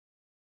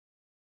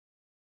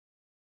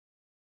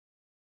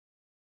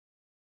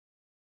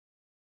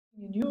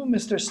You knew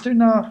Mr.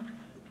 Stirna,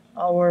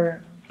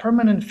 our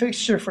permanent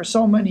fixture for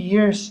so many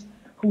years,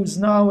 who's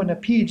now in a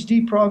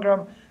PhD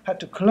program,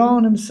 had to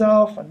clone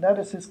himself, and that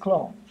is his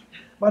clone.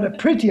 But a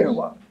prettier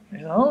one,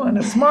 and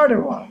a smarter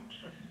one.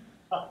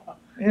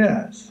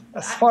 Yes,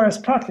 as far as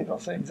practical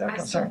things are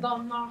concerned. I still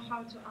don't know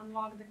how to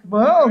unlock the computer.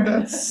 Well,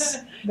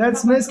 that's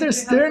Mr.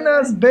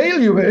 Stirna's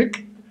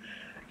bailiwick.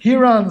 He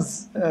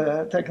runs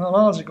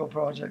technological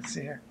projects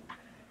here.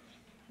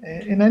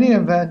 In any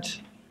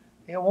event,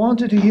 he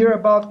wanted to hear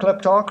about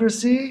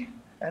kleptocracy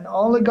and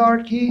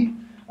oligarchy,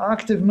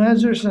 active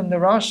measures in the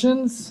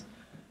Russians,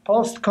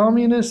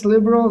 post-communist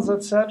liberals,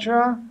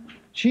 etc.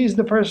 She's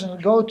the person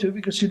to go to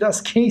because she does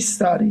case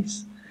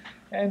studies.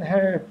 And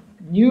her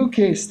new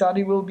case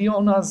study will be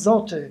on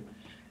Azoty,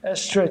 a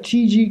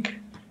strategic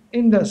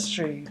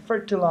industry,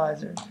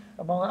 fertilizer,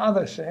 among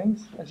other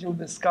things, as you'll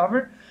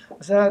discover,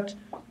 that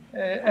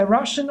a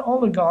Russian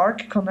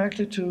oligarch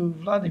connected to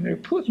Vladimir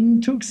Putin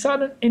took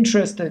sudden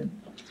interest in.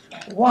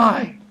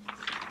 Why?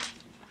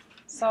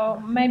 So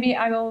maybe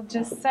I will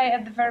just say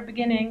at the very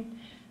beginning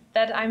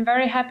that I'm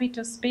very happy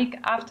to speak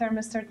after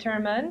Mr.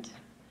 Tyrmand,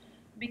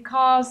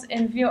 because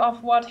in view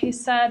of what he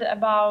said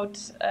about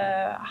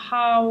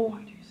how...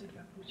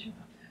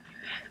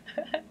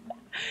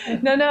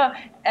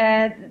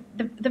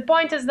 The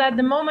point is that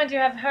the moment you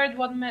have heard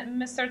what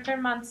Mr.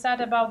 Tyrmand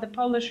said about the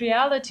Polish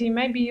reality,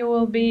 maybe you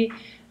will be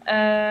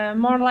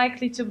more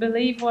likely to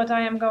believe what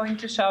I am going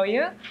to show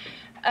you.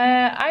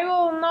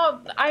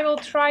 I will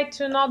try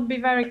to not be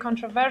very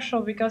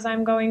controversial because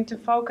I'm going to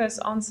focus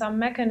on some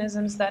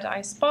mechanisms that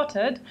I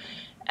spotted.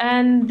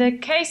 And the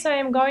case I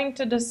am going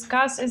to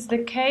discuss is the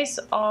case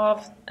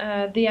of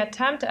the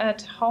attempt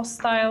at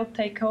hostile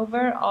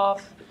takeover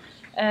of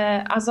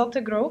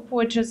Azoty Group,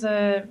 which is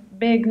a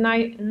big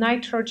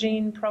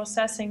nitrogen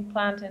processing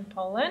plant in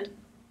Poland.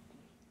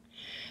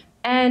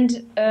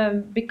 And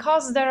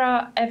because there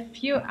are a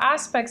few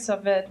aspects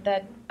of it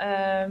that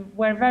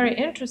were very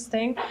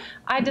interesting,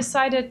 I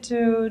decided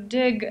to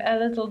dig a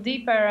little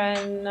deeper,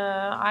 and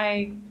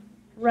I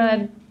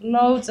read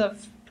loads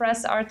of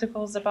press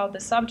articles about the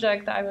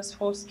subject. I was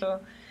forced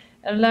to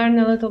learn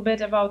a little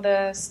bit about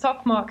the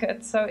stock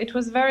market, so it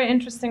was very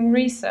interesting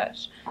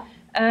research.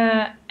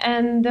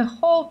 And the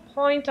whole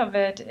point of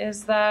it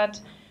is that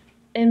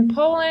in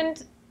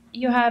Poland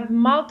you have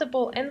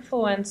multiple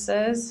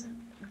influences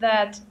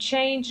that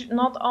change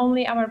not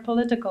only our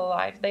political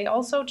life, they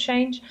also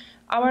change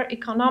our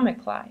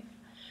economic life.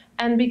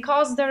 And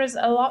because there is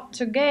a lot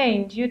to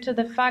gain due to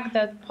the fact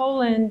that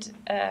Poland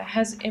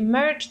has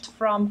emerged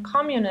from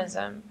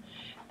communism,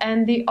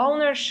 and the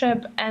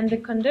ownership and the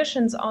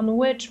conditions on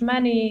which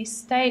many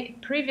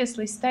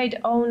previously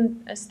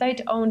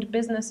state-owned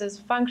businesses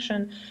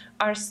function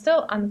are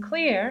still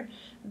unclear,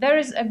 there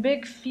is a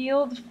big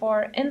field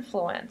for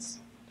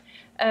influence.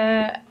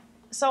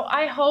 So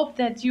I hope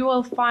that you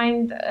will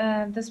find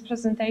this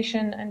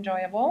presentation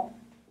enjoyable.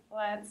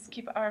 Let's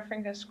keep our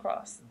fingers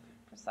crossed,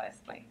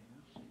 precisely.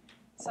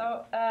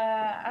 So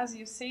as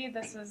you see,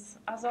 this is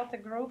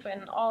Azoty Group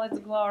in all its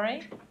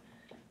glory.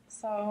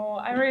 So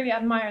I really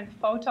admire the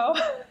photo,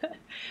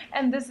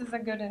 and this is a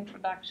good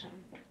introduction.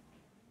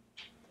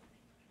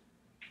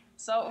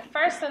 So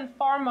first and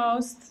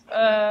foremost,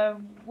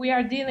 we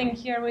are dealing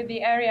here with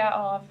the area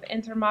of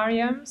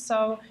intermarium.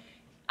 So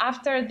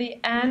after the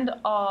end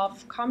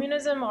of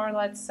communism, or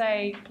let's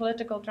say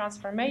political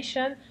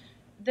transformation,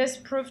 this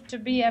proved to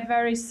be a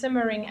very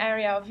simmering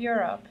area of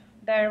Europe.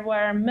 There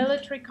were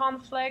military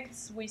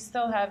conflicts. We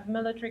still have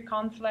military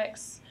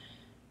conflicts.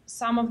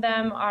 Some of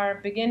them are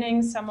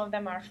beginning, some of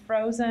them are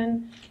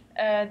frozen.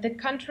 The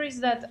countries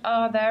that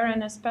are there,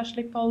 and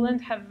especially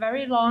Poland, have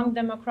very long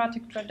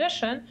democratic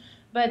tradition,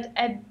 but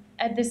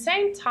at the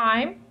same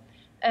time,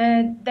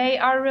 they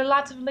are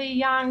relatively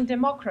young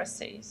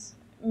democracies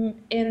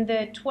in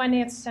the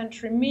 20th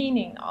century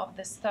meaning of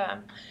this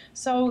term.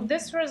 So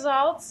this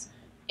results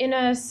in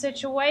a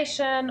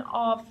situation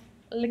of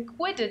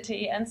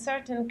liquidity and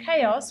certain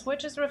chaos,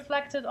 which is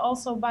reflected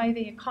also by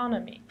the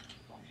economy.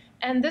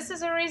 And this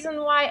is a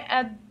reason why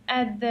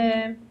at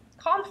the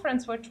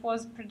conference, which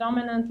was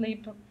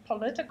predominantly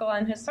political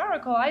and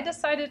historical, I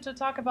decided to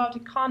talk about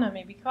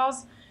economy,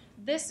 because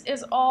this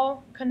is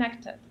all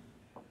connected.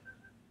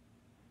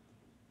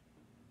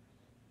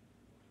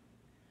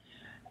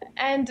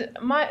 And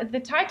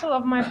the title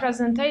of my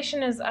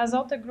presentation is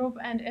Azoty Group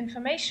and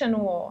Information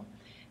War.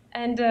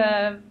 And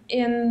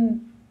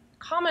in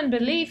common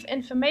belief,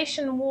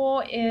 information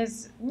war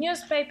is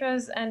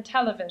newspapers and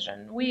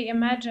television. We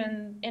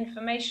imagine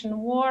information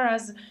war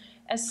as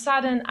a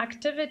sudden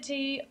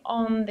activity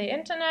on the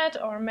internet,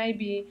 or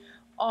maybe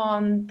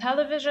on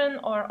television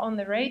or on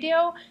the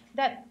radio,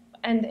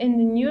 and in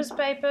the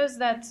newspapers,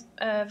 that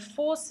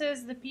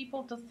forces the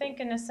people to think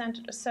in a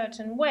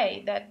certain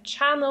way, that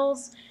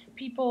channels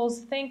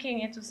people's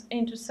thinking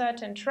into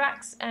certain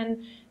tracks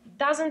and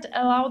doesn't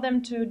allow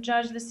them to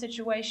judge the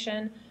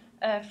situation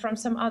from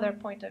some other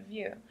point of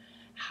view.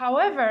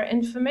 However,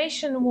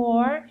 information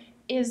war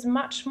is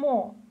much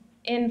more.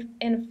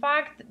 In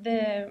fact,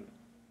 the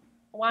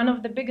one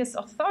of the biggest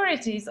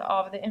authorities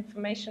of the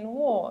information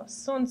war,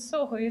 Sun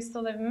Tzu, who used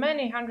to live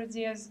many hundreds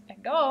years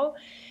ago,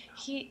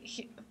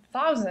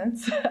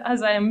 thousands,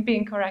 as I am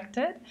being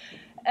corrected,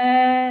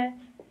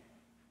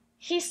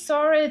 he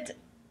saw it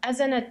as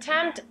an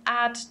attempt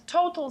at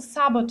total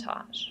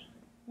sabotage,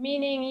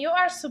 meaning you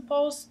are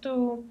supposed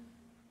to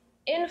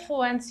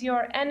influence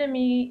your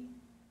enemy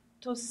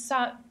to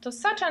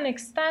such an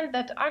extent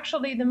that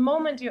actually the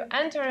moment you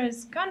enter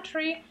his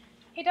country,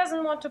 he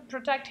doesn't want to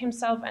protect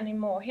himself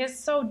anymore. He is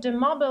so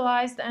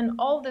demobilized and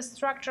all the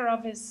structure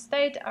of his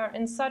state are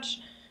in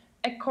such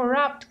a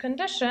corrupt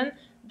condition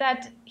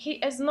that he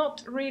is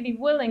not really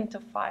willing to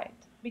fight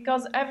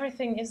because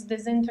everything is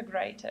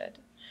disintegrated.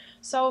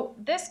 So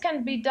this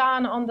can be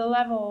done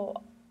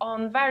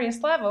on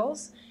various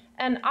levels,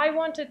 and I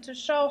wanted to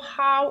show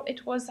how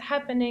it was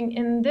happening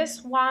in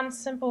this one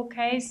simple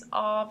case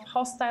of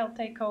hostile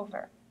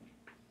takeover.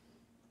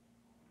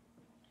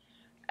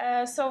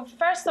 So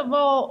first of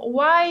all,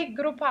 why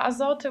Grupa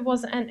Azoty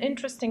was an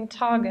interesting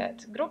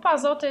target? Grupa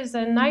Azoty is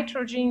a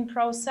nitrogen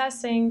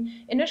processing,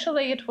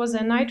 initially it was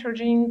a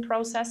nitrogen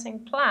processing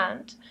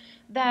plant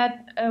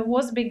that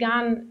was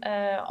begun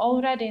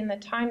already in the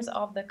times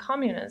of the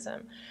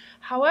communism.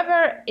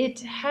 However, it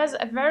has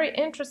a very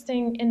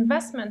interesting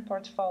investment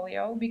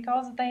portfolio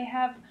because they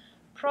have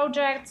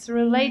projects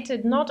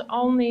related not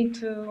only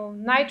to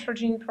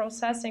nitrogen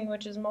processing,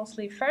 which is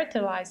mostly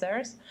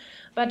fertilizers,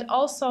 but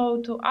also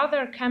to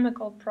other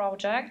chemical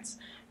projects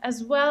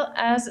as well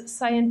as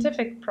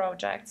scientific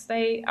projects.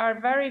 They are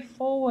very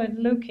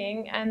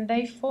forward-looking and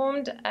they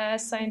formed a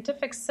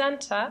scientific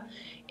center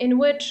in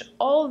which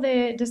all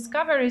the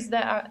discoveries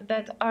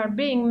that are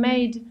being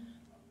made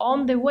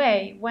on the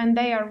way when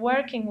they are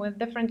working with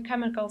different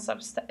chemical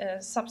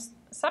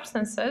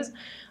substances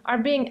are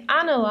being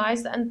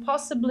analyzed and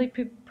possibly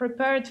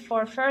prepared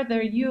for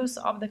further use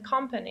of the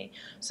company.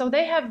 So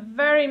they have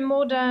very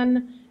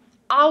modern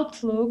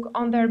outlook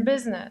on their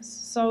business.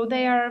 So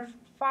they are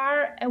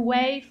far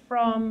away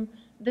from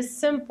the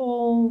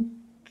simple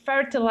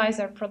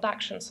fertilizer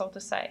production, so to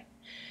say.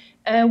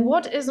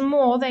 What is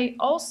more, they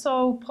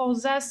also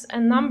possess a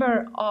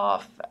number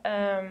of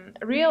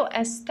real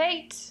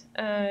estate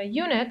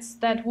units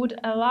that would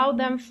allow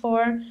them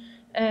for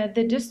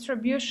the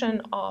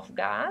distribution of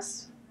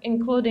gas,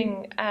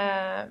 including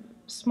a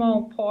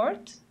small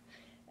port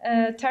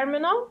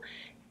terminal.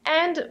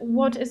 And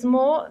what is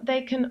more,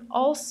 they can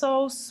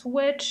also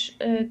switch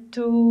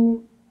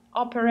to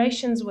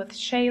operations with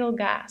shale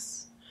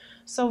gas.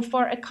 So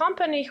for a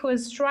company who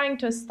is trying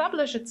to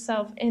establish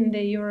itself in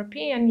the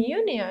European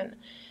Union,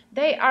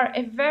 they are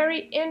a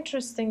very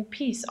interesting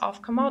piece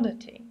of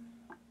commodity.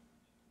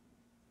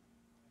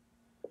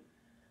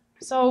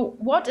 So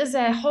what is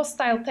a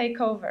hostile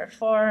takeover?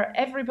 For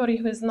everybody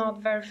who is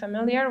not very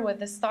familiar with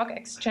the stock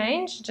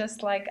exchange,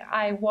 just like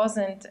I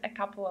wasn't a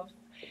couple of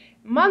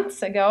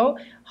months ago,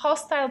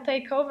 hostile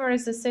takeover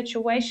is a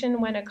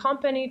situation when a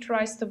company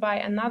tries to buy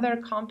another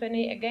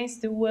company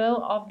against the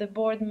will of the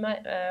board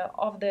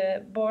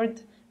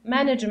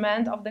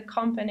management of the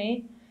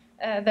company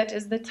that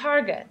is the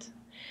target.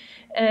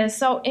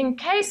 So in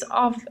case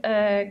of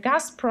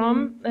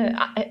Gazprom,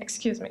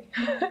 excuse me,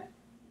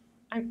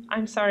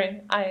 I'm sorry,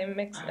 I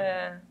mixed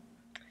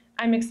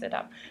it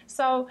up.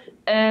 So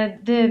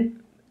the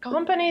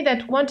company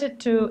that wanted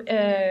to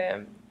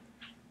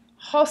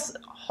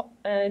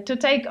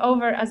take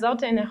over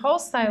Azoty in a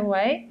hostile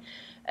way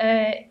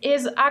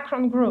is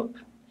Akron Group.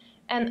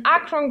 And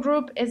Akron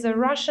Group is a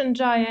Russian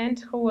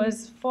giant who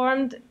was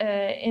formed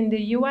in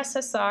the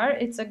USSR.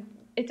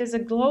 It is a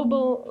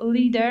global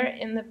leader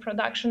in the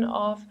production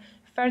of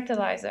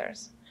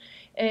fertilizers.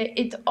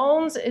 It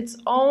owns its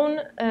own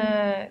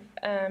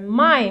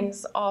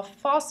mines of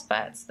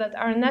phosphates that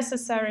are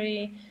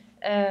necessary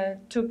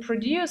to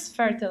produce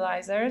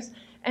fertilizers,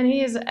 and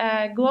he is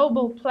a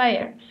global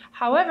player.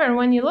 However,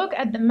 when you look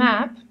at the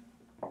map,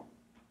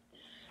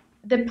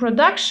 the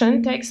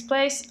production takes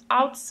place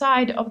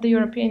outside of the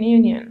European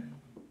Union.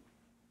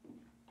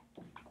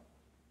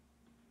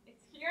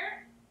 It's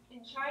here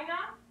in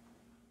China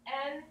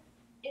and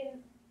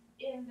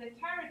in the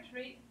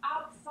territory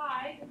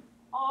outside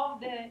of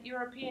the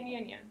European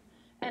Union.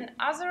 And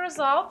as a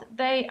result,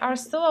 they are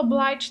still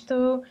obliged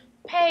to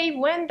pay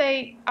when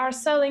they are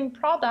selling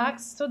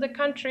products to the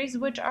countries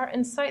which are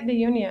inside the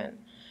Union,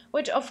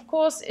 which of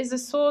course is a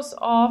source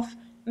of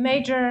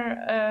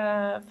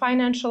major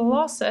financial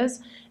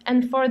losses.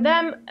 And for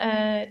them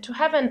to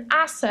have an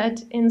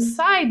asset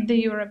inside the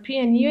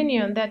European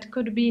Union that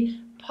could be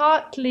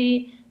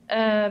partly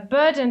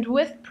burdened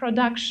with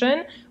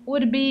production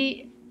would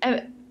be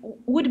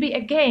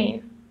a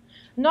gain.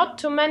 Not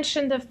to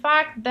mention the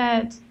fact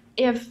that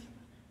if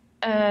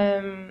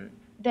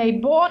they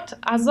bought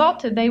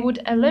Azoty, they would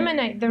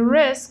eliminate the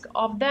risk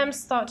of them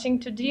starting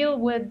to deal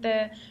with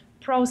the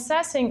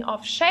processing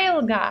of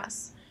shale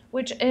gas,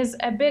 which is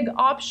a big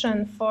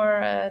option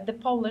for the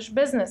Polish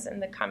business in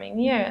the coming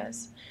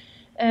years.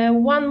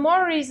 One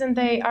more reason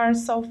they are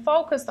so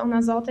focused on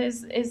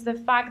Azoty is the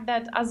fact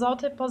that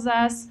Azoty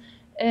possess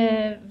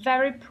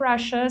very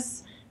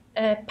precious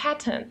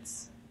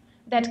patents.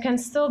 that can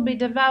still be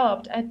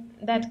developed,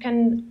 that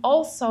can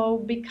also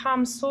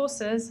become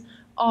sources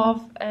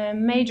of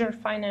major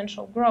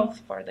financial growth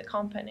for the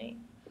company.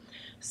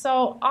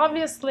 So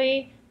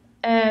obviously,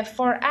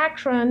 for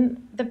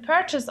Akron, the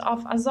purchase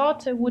of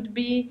Azoty would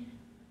be,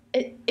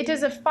 it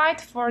is a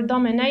fight for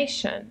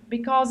domination,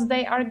 because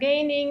they are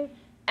gaining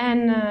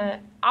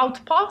an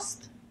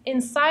outpost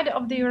inside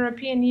of the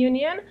European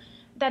Union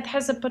that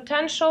has a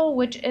potential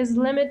which is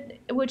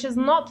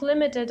not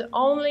limited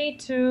only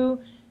to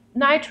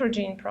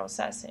nitrogen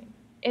processing.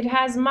 It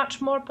has much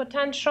more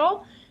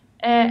potential,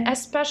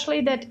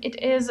 especially that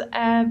it is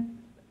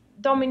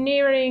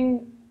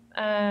domineering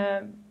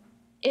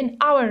in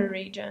our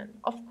region.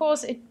 Of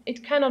course,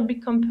 it cannot be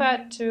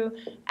compared to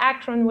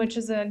Akron, which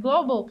is a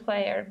global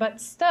player, but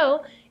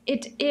still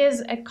it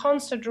is a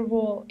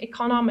considerable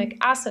economic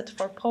asset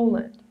for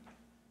Poland.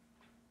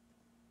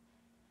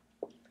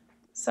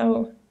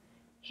 So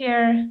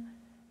here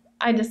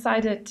I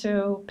decided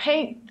to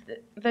paint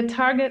the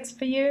targets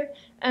for you,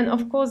 and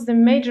of course the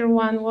major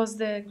one was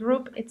the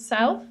group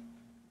itself,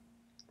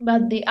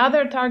 but the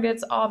other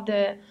targets of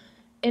the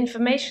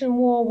information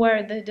war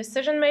were the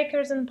decision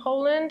makers in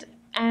Poland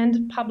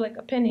and public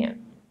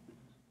opinion.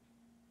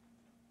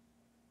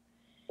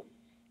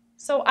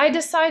 So I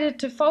decided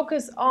to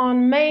focus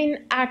on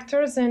main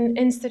actors and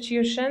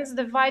institutions,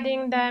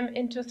 dividing them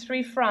into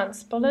three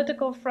fronts: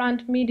 political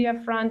front, media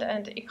front,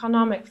 and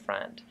economic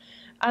front.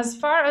 As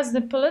far as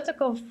the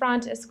political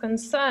front is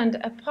concerned,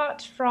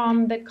 apart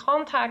from the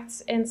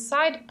contacts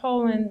inside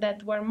Poland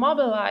that were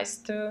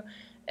mobilized to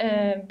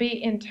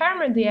be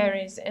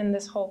intermediaries in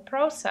this whole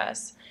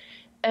process,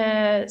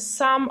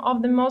 some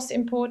of the most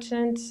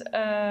important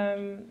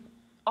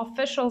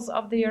officials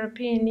of the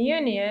European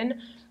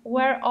Union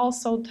were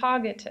also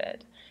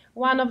targeted.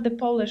 One of the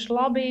Polish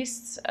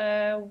lobbyists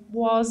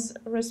was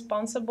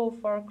responsible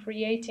for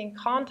creating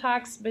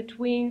contacts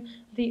between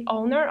the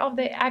owner of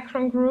the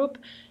Akron Group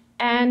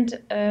and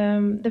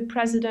the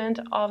president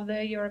of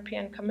the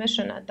European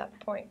Commission at that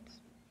point.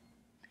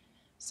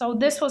 So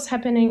this was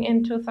happening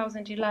in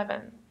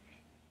 2011.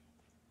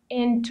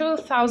 In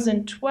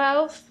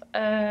 2012,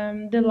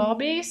 the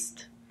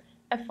lobbyist,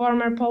 a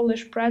former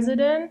Polish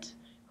president,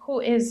 who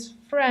is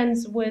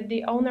friends with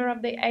the owner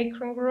of the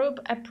Akron Group,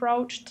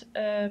 approached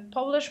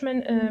Polish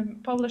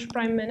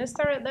Prime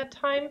Minister at that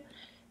time,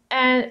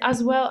 and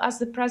as well as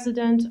the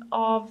president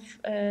of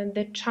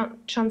the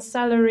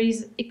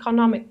Chancellery's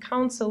Economic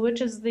Council,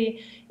 which is the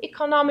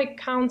economic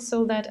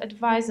council that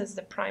advises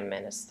the Prime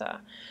Minister.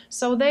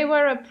 So they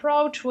were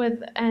approached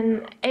with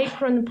an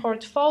Akron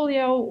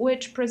portfolio,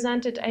 which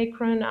presented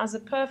Akron as a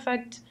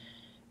perfect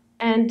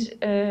and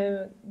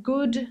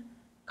good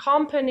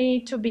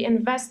company to be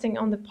investing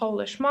on the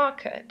Polish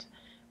market,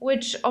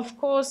 which of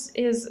course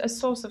is a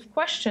source of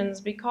questions,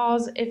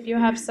 because if you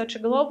have such a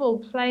global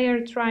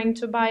player trying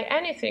to buy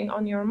anything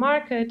on your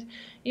market,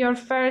 your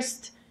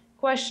first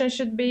question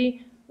should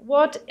be,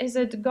 what is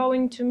it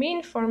going to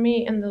mean for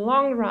me in the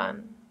long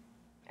run?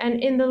 And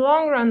in the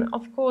long run,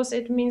 of course,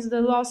 it means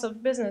the loss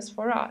of business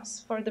for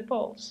us, for the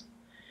Poles.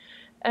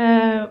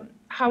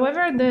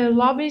 However, the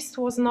lobbyist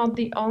was not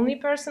the only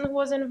person who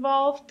was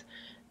involved.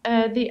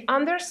 The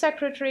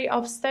Undersecretary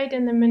of State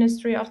in the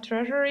Ministry of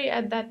Treasury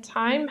at that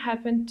time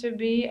happened to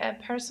be a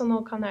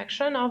personal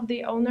connection of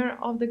the owner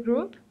of the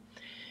group,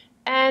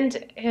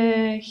 and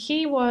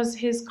he was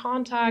his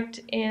contact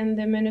in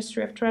the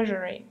Ministry of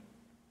Treasury.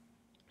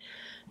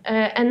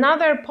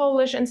 Another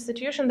Polish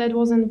institution that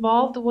was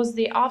involved was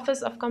the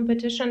Office of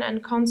Competition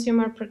and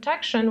Consumer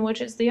Protection, which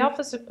is the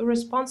office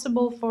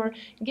responsible for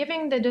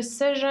giving the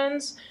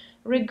decisions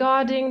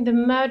regarding the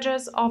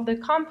mergers of the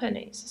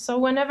companies. So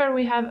whenever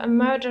we have a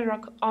merger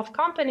of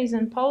companies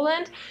in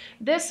Poland,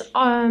 this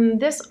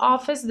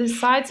office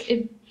decides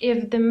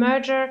if the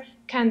merger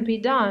can be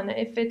done,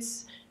 if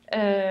it's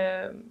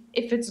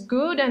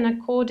good and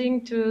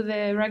according to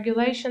the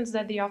regulations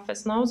that the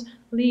office knows,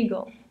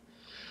 legal.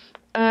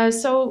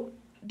 So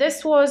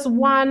this was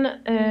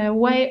one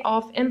way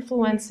of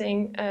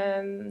influencing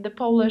the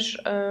Polish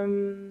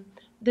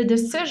the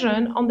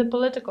decision on the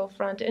political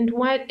front, and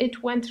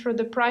it went through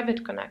the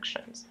private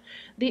connections.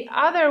 The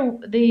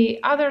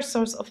other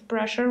source of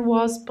pressure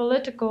was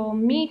political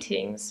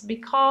meetings,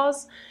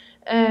 because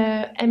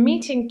a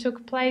meeting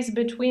took place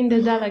between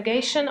the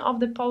delegation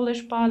of the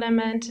Polish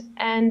Parliament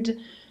and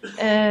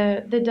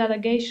the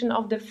delegation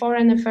of the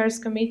Foreign Affairs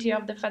Committee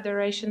of the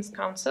Federation's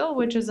Council,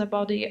 which is a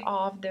body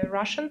of the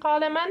Russian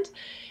Parliament.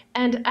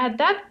 And at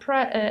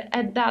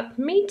that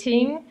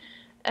meeting,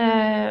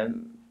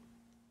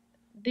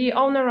 the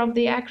owner of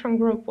the Akron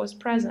Group was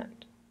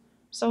present.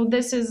 So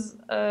this is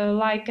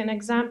like an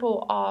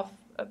example of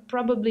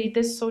probably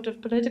this sort of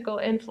political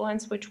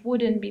influence which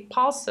wouldn't be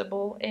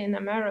possible in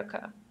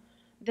America.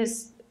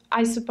 This,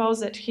 I suppose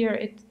that here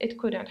it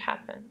couldn't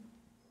happen.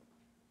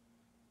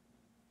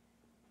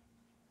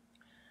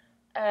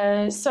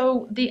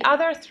 So the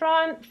other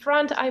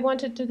front I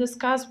wanted to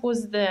discuss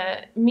was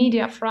the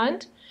media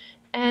front.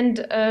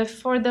 And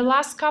for the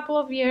last couple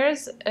of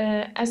years,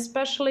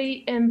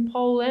 especially in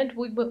Poland,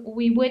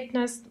 we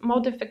witnessed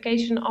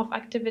modification of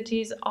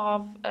activities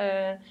of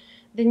the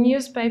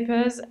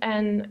newspapers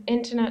and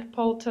internet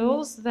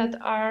portals that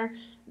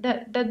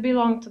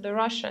belong to the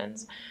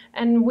Russians.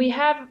 And we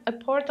have a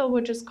portal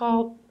which is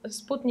called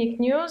Sputnik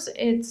News.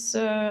 It's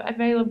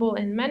available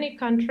in many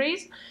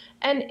countries,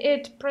 and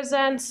it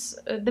presents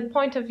the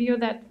point of view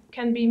that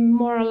can be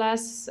more or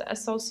less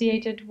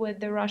associated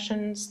with the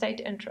Russian state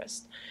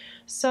interest.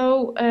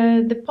 So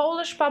the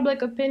Polish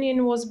public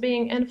opinion was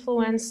being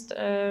influenced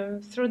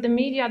through the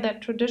media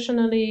that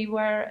traditionally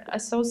were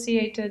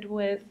associated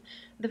with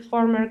the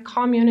former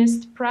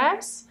communist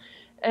press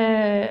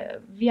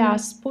via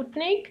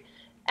Sputnik,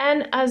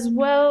 and as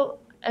well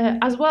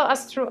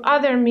as through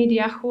other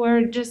media who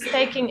were just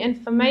taking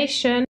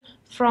information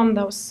from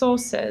those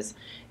sources.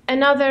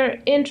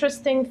 Another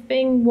interesting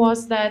thing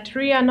was that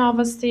RIA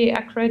Novosti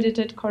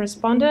accredited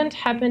correspondent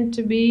happened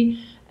to be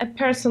a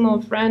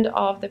personal friend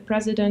of the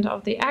president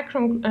of the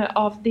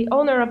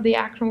owner of the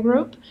Akron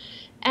Group,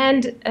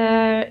 and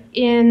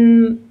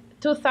in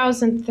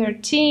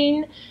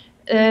 2013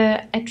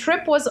 a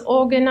trip was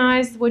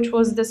organized which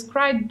was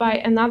described by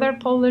another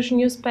Polish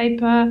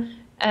newspaper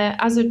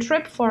as a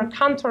trip for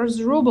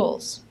Kantor's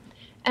rubles.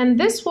 And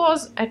this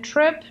was a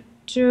trip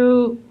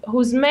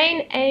whose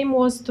main aim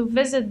was to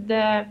visit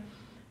the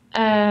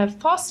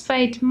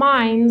phosphate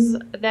mines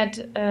that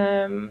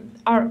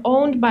are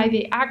owned by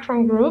the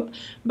Akron Group,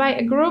 by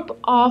a group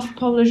of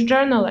Polish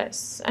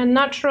journalists. And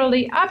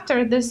naturally,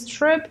 after this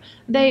trip,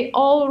 they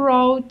all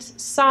wrote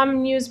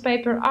some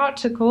newspaper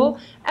article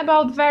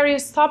about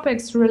various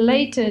topics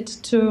related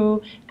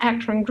to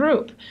Akron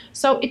Group.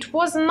 So it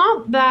was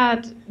not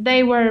that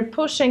they were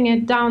pushing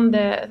it down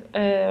the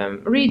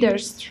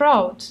reader's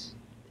throat.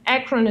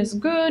 Akron is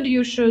good,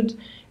 you should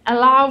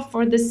allow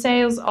for the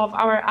sales of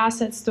our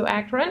assets to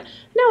Akron.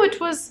 No, it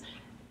was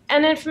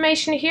an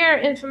information here,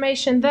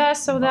 information there,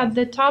 so that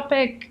the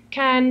topic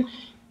can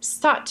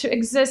start to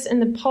exist in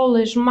the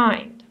Polish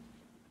mind.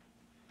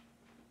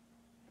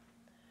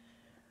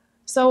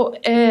 So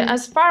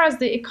as far as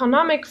the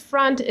economic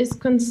front is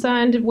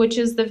concerned, which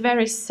is the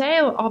very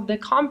sale of the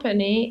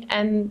company,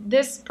 and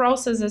this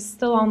process is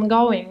still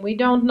ongoing. We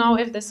don't know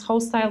if this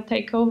hostile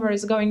takeover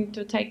is going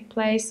to take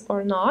place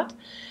or not,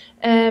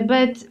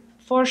 but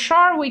for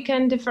sure, we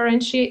can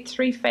differentiate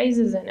three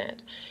phases in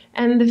it.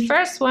 And the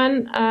first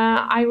one,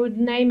 I would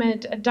name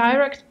it a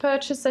direct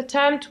purchase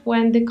attempt,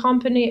 when the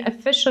company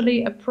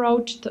officially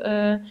approached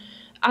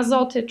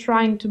Azoty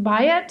trying to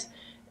buy it.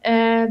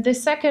 The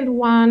second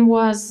one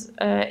was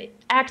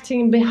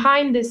acting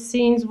behind the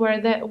scenes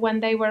when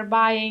they were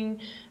buying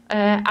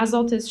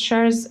Azoty's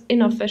shares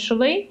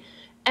unofficially.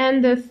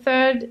 And the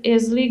third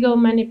is legal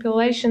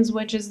manipulations,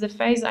 which is the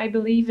phase I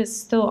believe is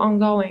still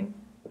ongoing.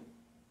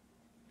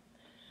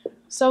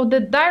 So the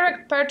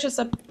direct purchase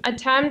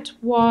attempt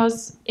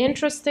was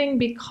interesting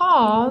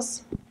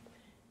because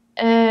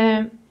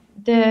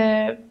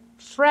the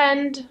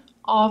friend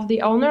of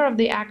the owner of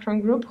the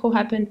Akron Group, who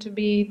happened to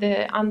be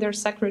the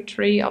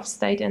Undersecretary of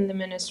State in the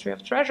Ministry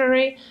of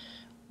Treasury,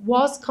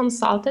 was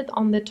consulted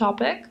on the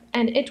topic,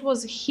 and it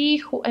was he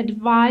who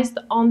advised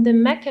on the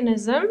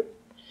mechanism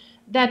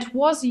that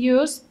was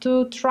used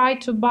to try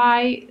to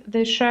buy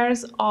the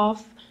shares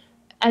of,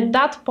 at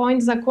that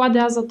point, Zakłady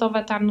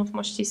Azotowe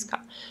Tarnów-Mościska.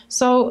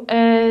 So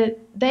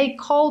they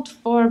called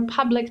for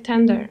public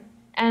tender,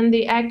 and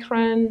the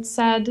Akron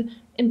said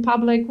in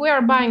public, we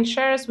are buying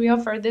shares, we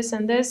offer this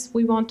and this,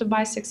 we want to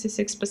buy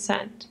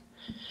 66%.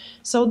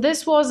 So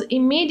this was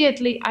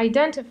immediately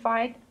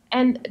identified,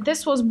 and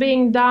this was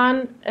being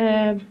done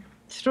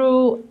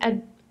through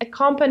a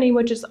company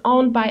which is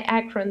owned by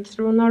Akron,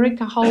 through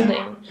Noryka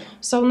Holding.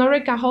 So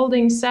Noryka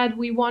Holding said,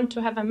 we want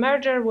to have a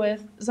merger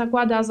with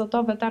Zakłady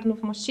Azotowe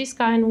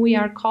Tarnów-Mościska, and we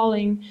are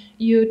calling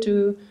you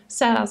to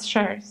sell us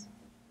shares.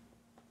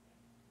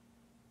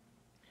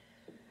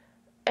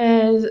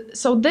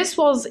 So this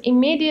was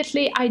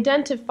immediately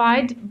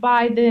identified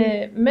by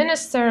the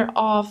Minister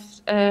of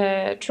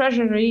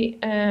Treasury,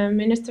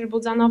 Minister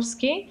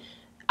Budzanowski,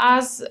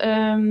 as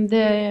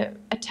the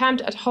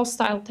attempt at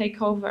hostile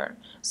takeover.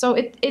 So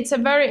it's a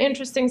very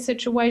interesting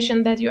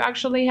situation that you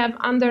actually have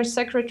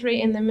Undersecretary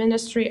in the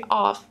Ministry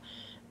of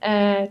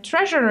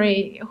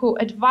Treasury who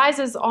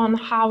advises on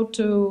how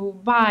to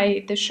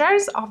buy the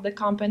shares of the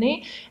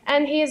company,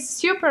 and his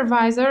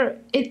supervisor,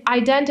 it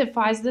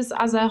identifies this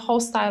as a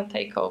hostile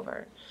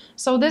takeover.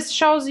 So this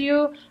shows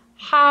you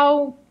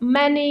how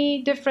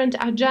many different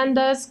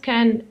agendas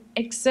can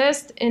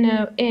exist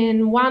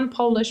in one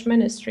Polish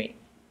ministry.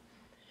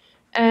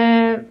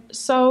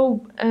 So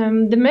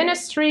the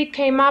ministry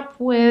came up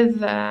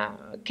with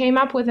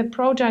a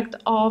project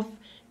of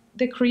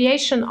the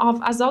creation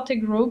of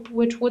Azoty Group,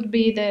 which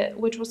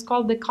was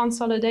called the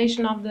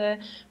consolidation of the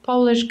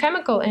Polish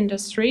chemical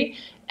industry,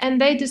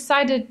 and they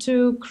decided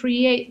to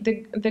create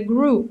the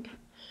group.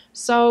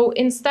 So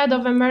instead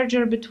of a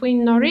merger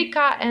between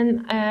Noryka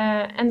and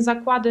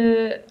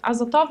Zakłady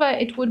Azotowe,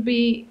 it would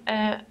be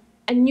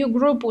a new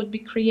group would be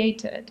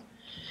created.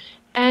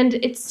 And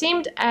it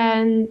seemed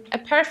a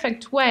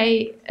perfect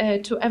way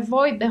to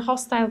avoid the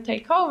hostile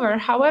takeover.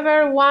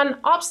 However, one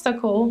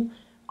obstacle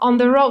on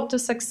the road to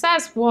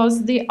success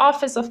was the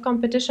Office of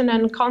Competition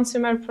and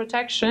Consumer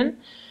Protection,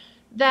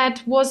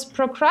 that was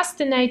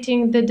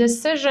procrastinating the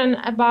decision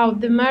about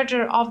the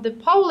merger of the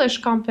Polish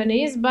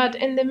companies, but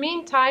in the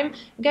meantime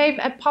gave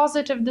a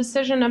positive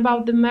decision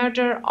about the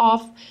merger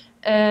of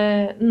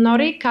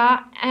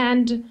Norica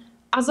and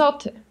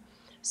Azoty.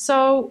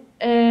 So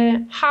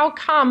how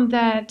come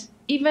that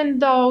even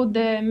though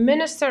the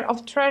Minister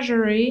of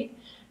Treasury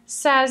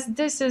says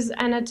this is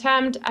an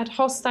attempt at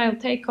hostile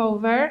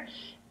takeover,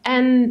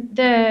 and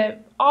the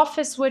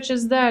office which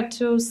is there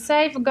to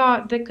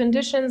safeguard the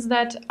conditions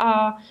that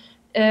are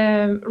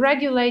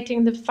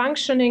regulating the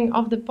functioning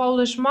of the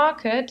Polish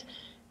market,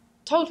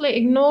 totally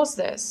ignores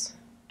this,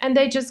 and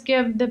they just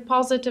give the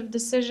positive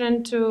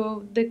decision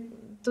to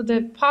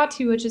the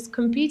party which is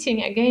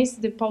competing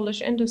against the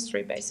Polish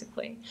industry,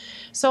 basically.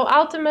 So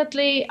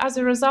ultimately, as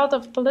a result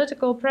of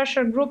political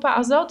pressure, Grupa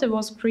Azoty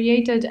was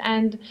created,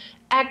 and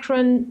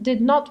Akron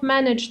did not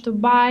manage to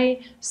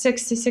buy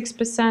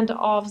 66%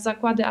 of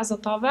Zakłady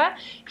Azotowe.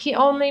 He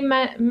only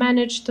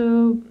managed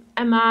to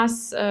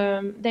amass,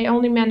 they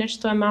only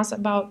managed to amass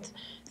about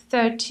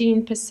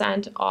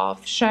 13%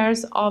 of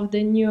shares of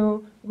the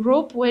new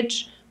group,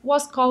 which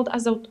was called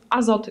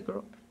Azoty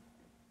Group.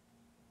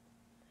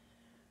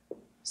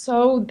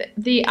 So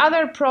the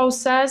other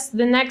process,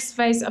 the next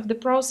phase of the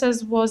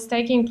process, was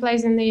taking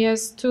place in the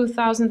years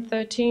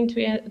 2013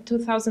 to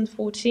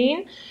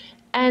 2014.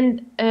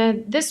 And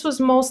this was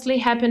mostly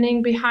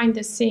happening behind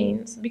the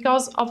scenes,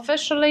 because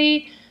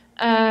officially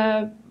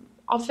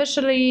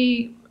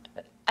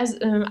as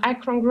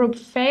Akron Group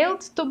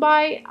failed to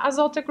buy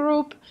Azoty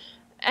Group,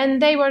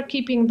 and they were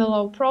keeping the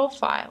low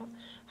profile.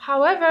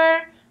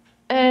 However,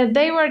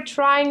 they were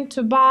trying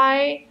to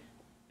buy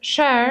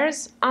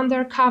shares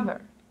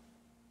undercover.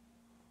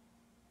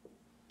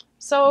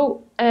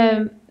 So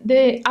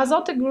the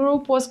Azoty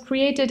Group was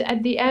created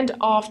at the end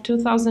of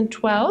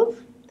 2012,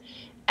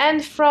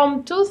 and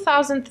from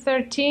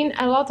 2013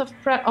 a lot of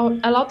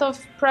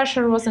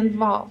pressure was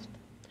involved.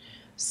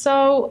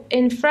 So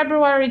in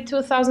February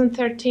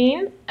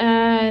 2013,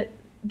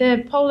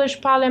 the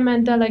Polish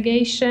Parliament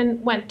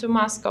delegation went to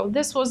Moscow.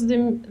 This was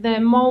the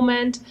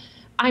moment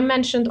I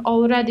mentioned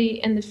already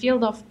in the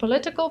field of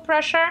political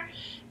pressure,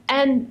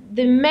 and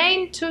the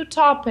main two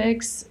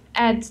topics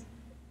at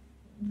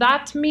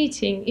that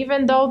meeting,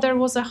 even though there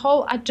was a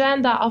whole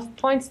agenda of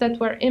points that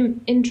were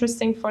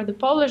interesting for the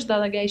Polish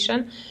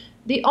delegation,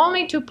 the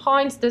only 2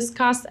 points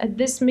discussed at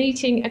this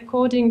meeting,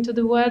 according to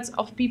the words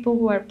of people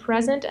who were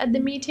present at the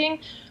meeting,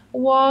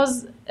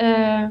 was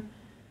the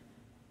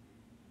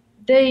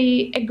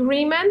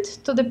agreement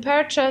to the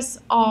purchase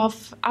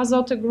of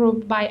Azoty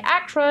Group by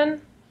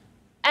Akron,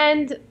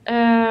 and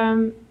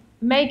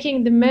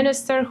making the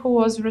minister who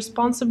was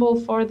responsible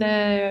for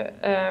the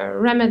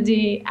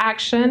remedy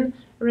action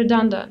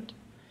redundant.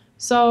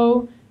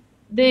 So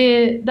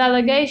the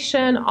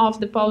delegation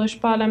of the Polish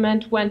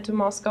Parliament went to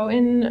Moscow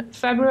in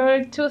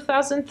February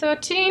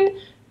 2013,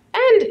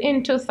 and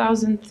in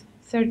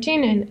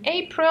 2013, in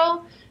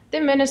April, the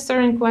minister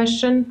in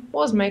question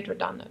was made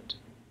redundant.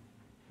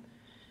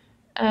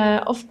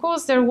 Of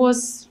course, there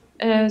was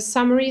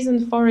some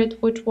reason for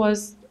it which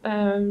was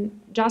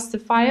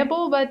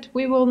justifiable, but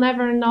we will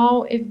never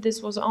know if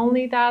this was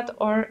only that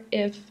or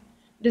if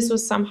this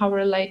was somehow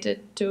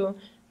related to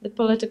the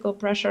political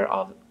pressure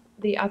of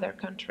the other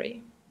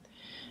country.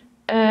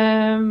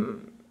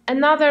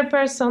 Another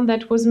person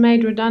that was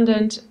made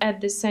redundant at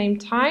the same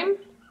time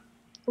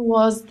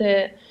was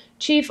the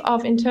chief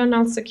of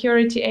Internal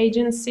Security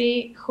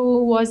Agency,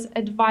 who was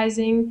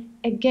advising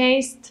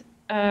against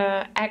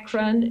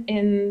Akron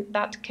in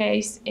that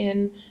case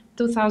in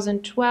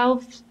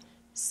 2012,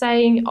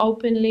 saying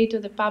openly to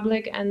the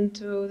public and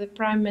to the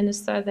Prime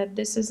Minister that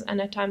this is an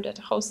attempt at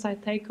a hostile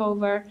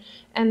takeover,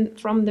 and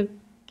from the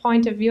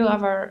point of view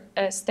of our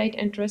state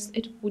interest,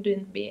 it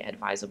wouldn't be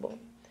advisable.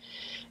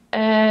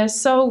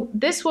 So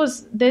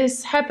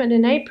this happened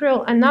in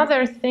April.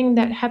 Another thing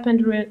that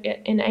happened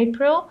in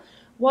April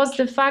was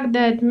the fact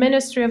that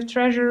Ministry of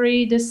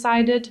Treasury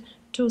decided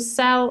to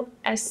sell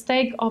a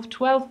stake of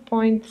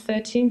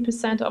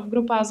 12.13% of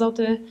Grupa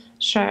Azoty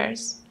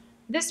shares.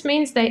 This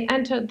means they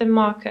entered the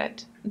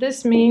market.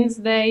 This means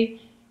they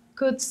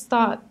could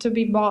start to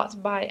be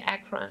bought by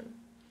Akron.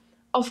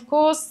 Of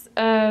course,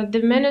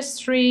 the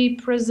ministry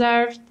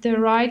preserved the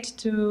right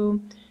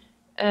to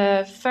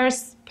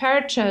first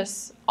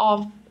purchase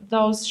of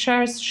those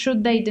shares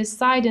should they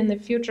decide in the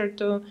future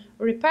to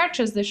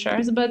repurchase the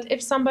shares, but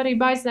if somebody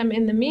buys them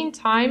in the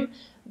meantime,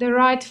 the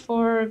right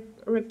to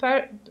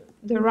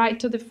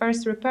the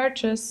first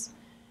repurchase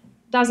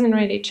doesn't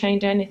really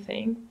change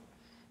anything.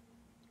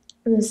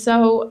 And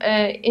so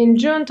in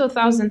June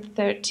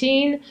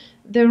 2013,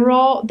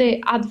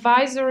 the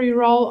advisory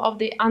role of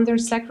the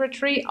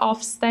Undersecretary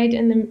of State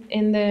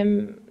in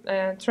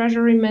the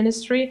Treasury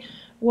Ministry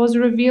was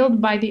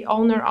revealed by the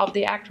owner of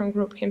the Akron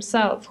Group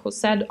himself, who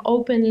said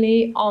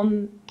openly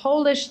on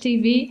Polish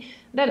TV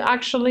that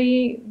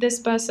actually this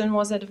person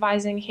was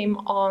advising him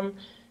on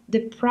the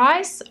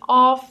price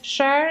of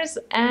shares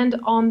and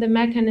on the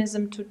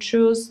mechanism to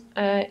choose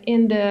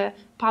in the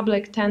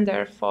public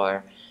tender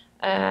for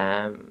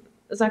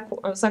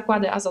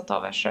zakłady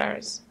azotowe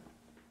shares.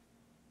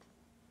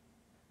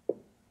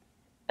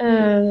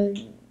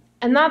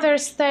 Another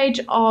stage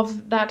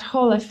of that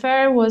whole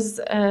affair was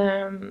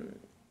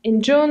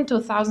in June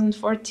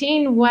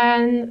 2014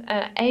 when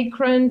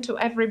Akron, to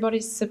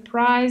everybody's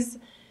surprise,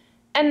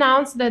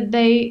 announced that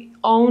they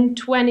own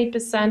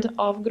 20%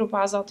 of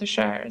Grupa Azoty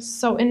shares.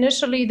 So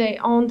initially they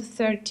owned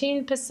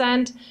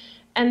 13%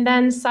 and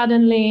then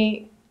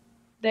suddenly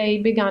they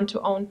began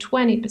to own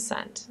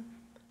 20%.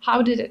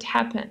 How did it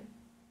happen?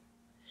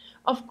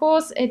 Of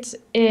course,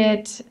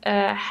 it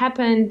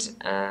happened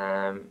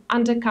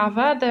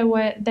undercover.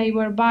 They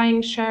were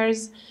buying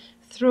shares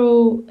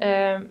through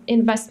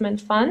investment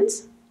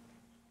funds.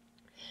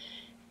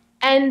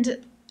 And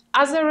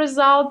as a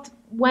result,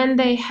 when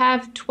they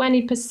have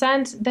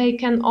 20%, they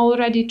can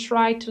already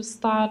try to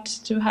start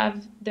to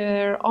have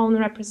their own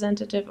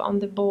representative on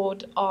the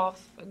board of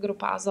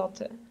Grupa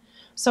Azoty.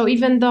 So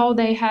even though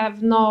they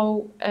have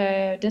no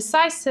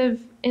decisive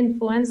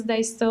influence,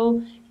 they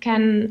still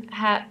can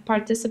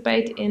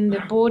participate in the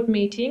board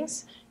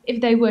meetings if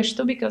they wish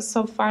to, because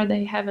so far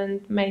they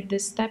haven't made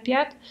this step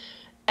yet.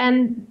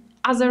 And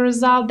as a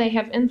result, they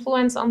have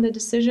influence on the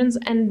decisions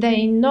and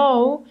they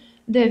know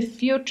the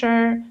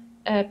future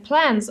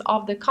plans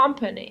of the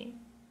company.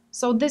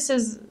 So this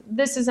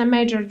is a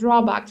major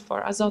drawback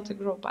for Azoty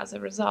Group as a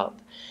result.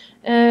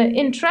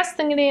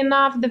 Interestingly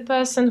enough, the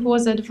person who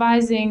was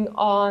advising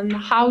on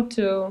how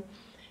to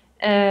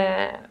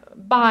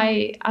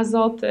buy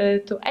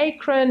Azoty to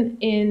Akron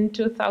in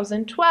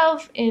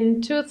 2012,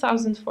 in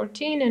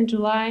 2014, in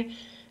July,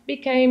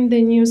 became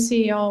the new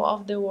CEO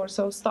of the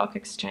Warsaw Stock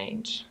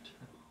Exchange.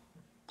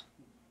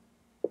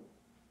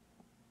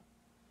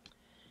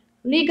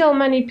 Legal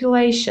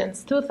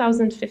manipulations,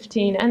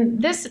 2015,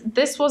 and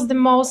this was the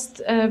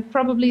most,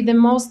 probably the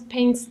most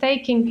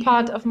painstaking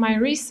part of my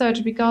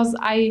research, because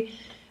I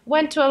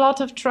went to a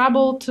lot of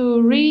trouble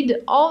to read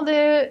all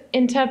the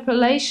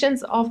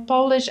interpellations of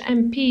Polish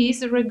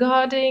MPs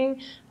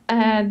regarding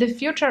the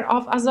future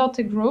of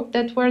Azoty Group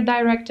that were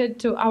directed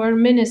to our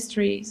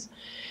ministries.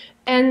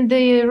 And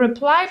the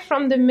reply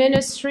from the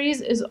ministries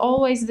is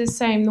always the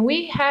same.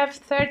 We have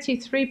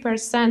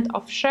 33%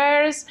 of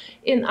shares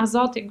in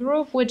Azoty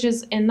Group, which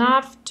is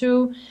enough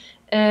to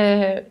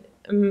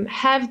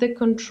have the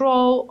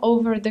control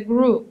over the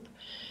group.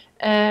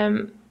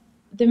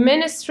 The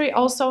ministry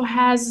also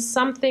has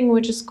something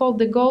which is called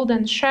the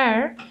golden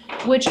share,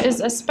 which is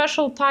a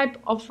special type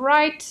of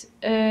right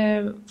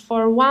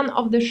for one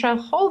of the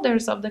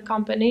shareholders of the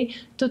company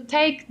to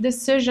take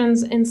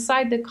decisions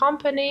inside the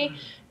company.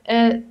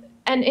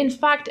 And in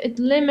fact, it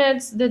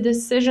limits the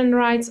decision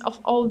rights of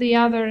all the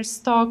other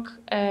stock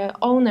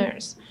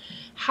owners.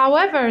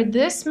 However,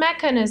 this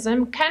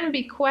mechanism can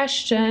be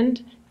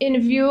questioned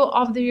in view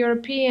of the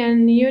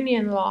European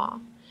Union law.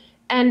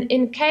 And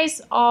in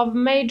case of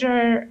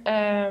major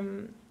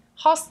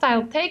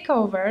hostile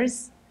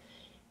takeovers,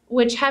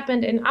 which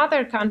happened in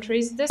other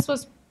countries, this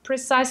was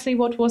precisely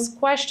what was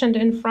questioned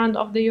in front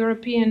of the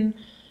European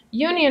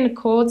Union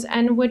courts,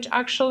 and which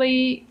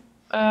actually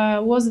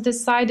was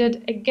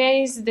decided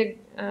against the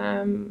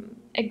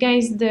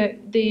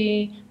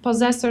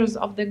possessors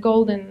of the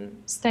golden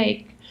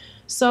stake.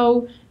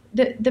 So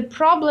the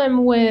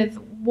problem with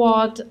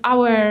what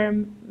our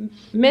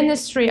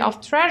Ministry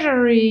of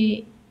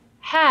Treasury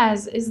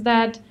has is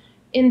that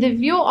in the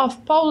view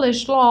of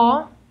Polish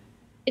law,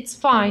 it's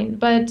fine.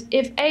 But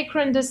if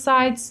Akron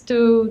decides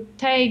to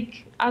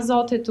take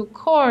Azoty to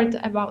court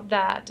about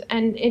that,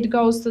 and it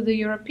goes to the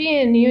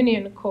European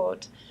Union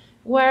court,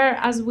 where,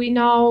 as we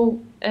know,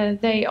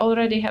 they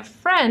already have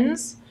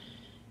friends,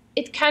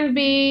 it can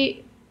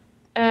be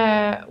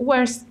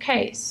worst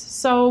case.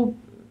 So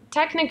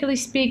technically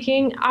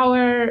speaking,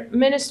 our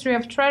Ministry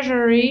of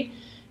Treasury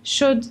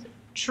should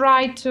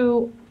try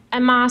to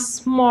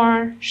amass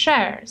more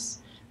shares.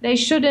 They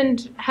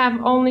shouldn't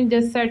have only the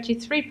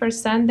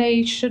 33%,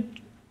 they should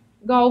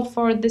go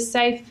for the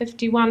safe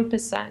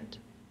 51%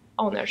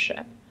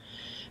 ownership.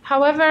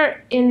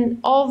 However, in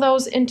all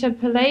those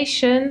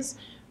interpellations,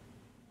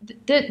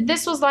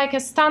 this was like a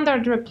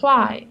standard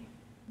reply.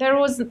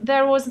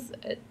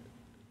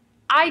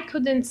 I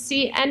couldn't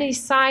see any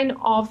sign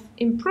of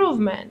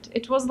improvement.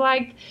 It was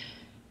like,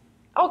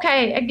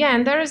 okay,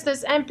 again, there is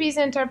this MP's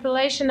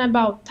interpellation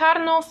about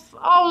Tarnów.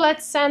 Oh,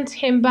 let's send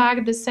him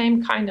back the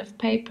same kind of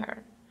paper.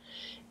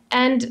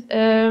 And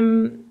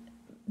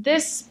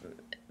this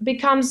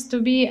becomes to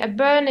be a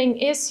burning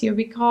issue,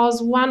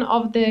 because one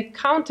of the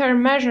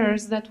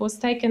countermeasures that was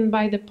taken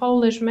by the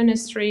Polish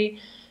Ministry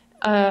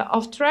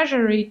of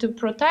Treasury to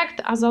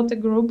protect Azoty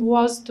Group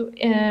was to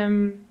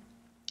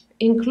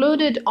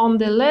include it on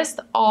the list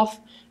of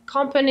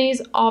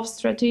companies of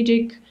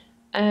strategic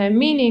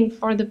meaning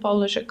for the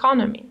Polish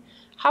economy.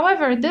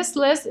 However, this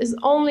list is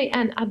only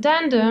an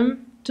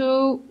addendum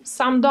to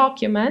some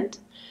document,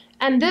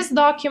 And this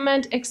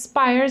document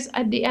expires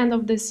at the end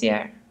of this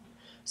year.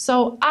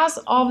 So as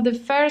of the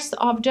 1st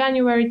of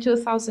January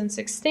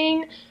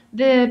 2016,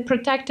 the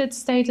protected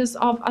status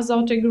of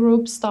Azoty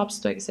Group stops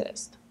to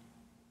exist.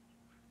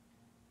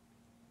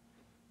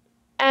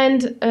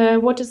 And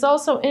what is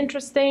also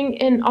interesting,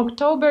 in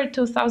October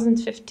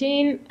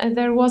 2015,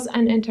 there was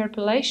an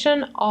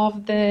interpellation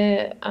of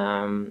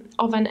an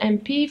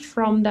MP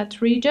from that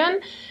region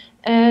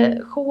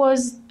who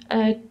was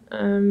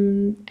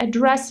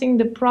addressing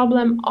the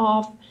problem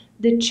of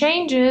the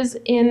changes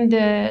in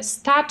the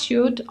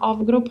statute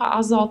of Grupa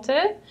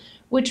Azoty,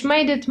 which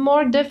made it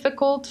more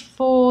difficult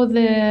for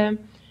the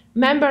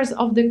members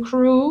of the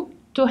crew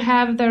to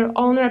have their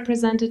own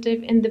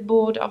representative in the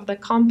board of the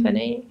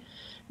company.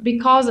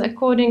 Because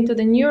according to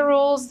the new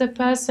rules, the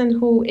person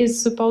who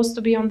is supposed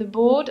to be on the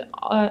board,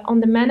 on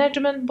the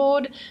management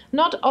board,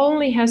 not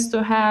only has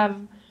to have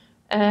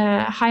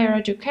higher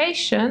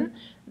education,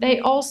 they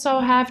also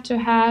have to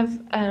have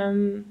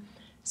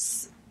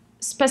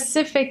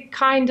specific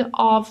kind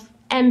of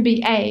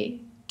MBA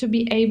to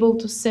be able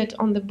to sit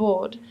on the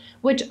board,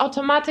 which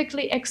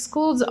automatically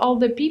excludes all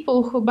the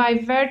people who, by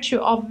virtue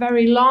of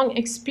very long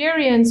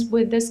experience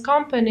with this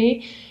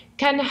company,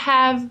 can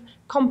have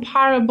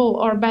comparable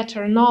or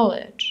better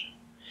knowledge.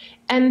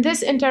 And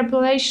this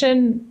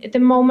interpellation, at the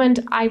moment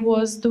I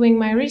was doing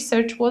my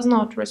research, was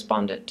not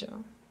responded to.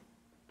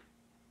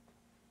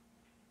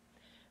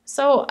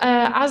 So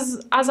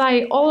as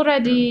I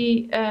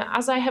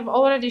have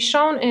already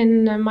shown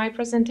in my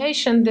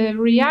presentation, the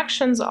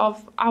reactions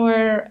of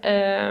our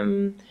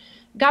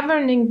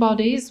governing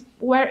bodies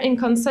were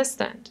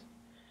inconsistent.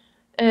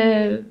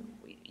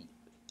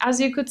 As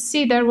you could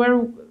see, there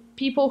were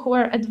people who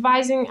were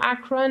advising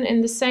Akron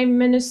in the same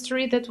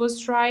ministry that was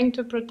trying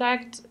to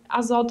protect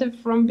Azoty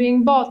from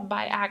being bought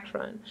by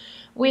Akron.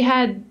 We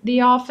had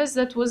the office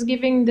that was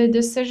giving the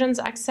decisions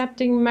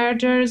accepting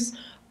mergers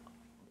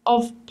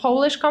of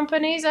Polish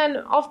companies and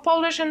of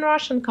Polish and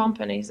Russian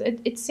companies.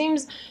 It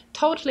seems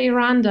totally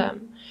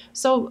random.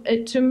 So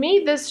to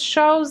me, this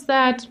shows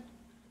that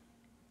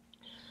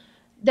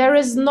there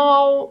is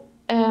no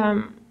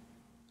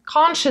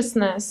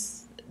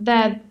consciousness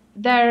that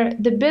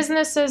the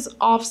businesses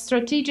of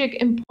strategic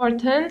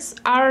importance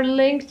are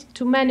linked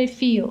to many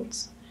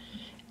fields.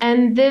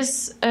 And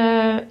this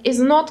is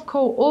not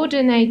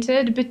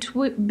coordinated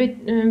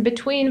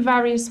between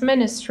various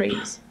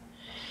ministries.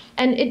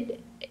 And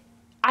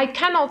I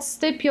cannot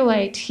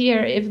stipulate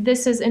here if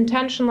this is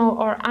intentional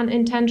or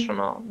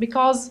unintentional,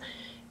 because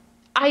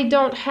I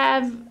don't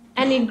have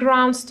any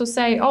grounds to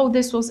say, oh,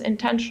 this was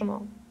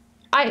intentional.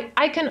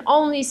 I can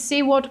only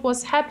see what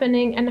was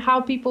happening and how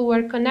people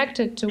were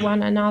connected to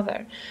one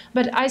another.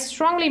 But I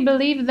strongly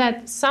believe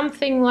that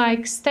something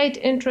like state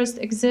interest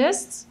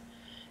exists,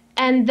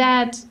 and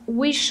that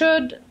we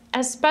should,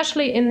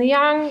 especially in the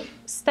young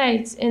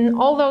states, in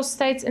all those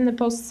states in the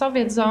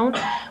post-Soviet zone,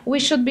 we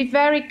should be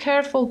very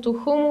careful to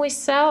whom we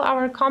sell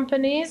our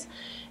companies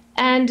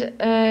and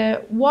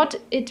what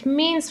it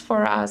means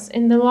for us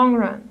in the long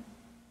run.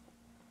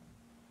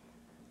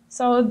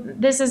 So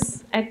this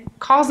is a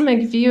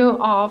cosmic view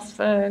of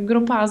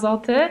Grupa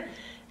Azoty,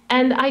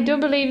 and I do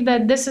believe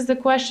that this is the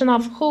question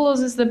of who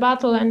loses the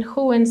battle and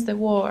who wins the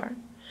war.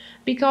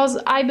 Because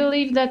I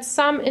believe that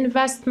some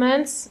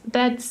investments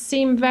that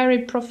seem very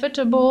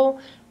profitable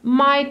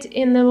might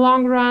in the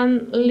long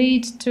run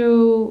lead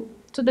to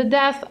the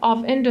death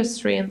of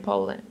industry in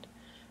Poland.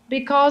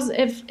 Because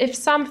if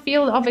some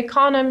field of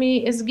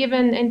economy is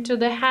given into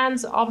the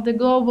hands of the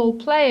global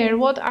player,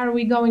 what are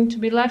we going to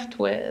be left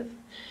with?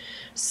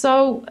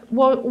 So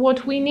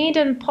what we need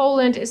in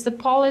Poland is the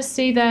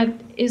policy that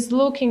is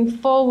looking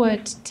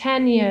forward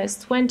 10 years,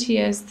 20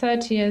 years,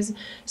 30 years,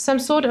 some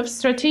sort of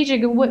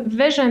strategic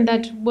vision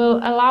that will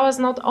allow us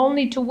not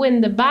only to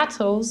win the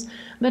battles,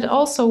 but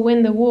also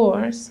win the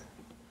wars.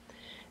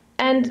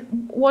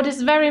 And what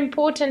is very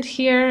important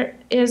here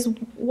is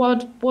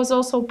what was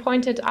also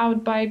pointed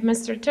out by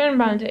Mr.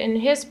 Turnband in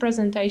his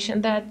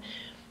presentation, that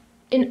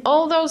in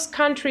all those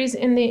countries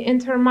in the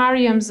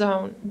intermareum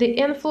zone, the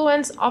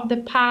influence of the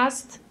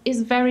past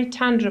is very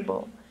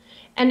tangible.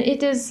 And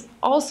it is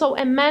also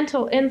a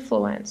mental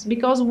influence,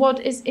 because what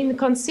is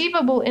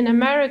inconceivable in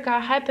America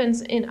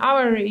happens in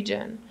our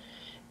region.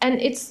 And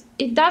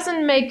it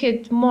doesn't make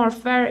it more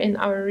fair in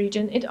our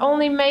region. It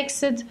only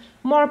makes it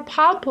more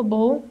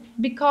palpable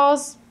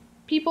because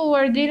people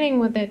were dealing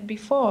with it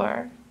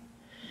before.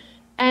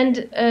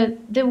 And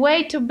the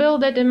way to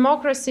build a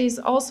democracy is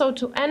also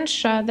to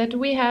ensure that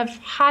we have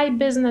high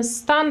business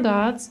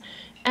standards,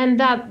 and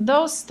that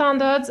those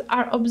standards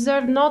are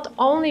observed not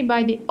only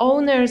by the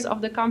owners of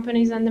the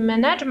companies and the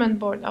management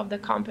board of the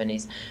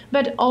companies,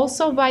 but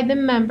also by the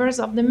members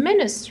of the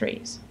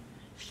ministries.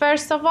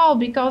 First of all,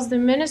 because the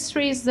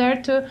ministry is there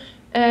to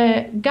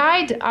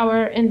guide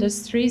our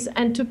industries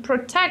and to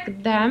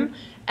protect them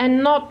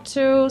and not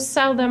to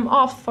sell them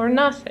off for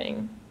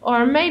nothing,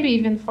 or maybe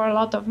even for a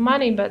lot of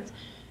money, but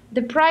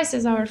the price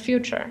is our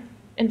future,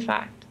 in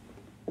fact.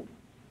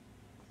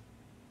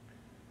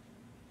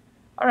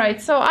 All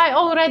right, so I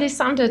already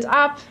summed it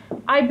up.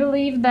 I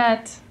believe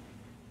that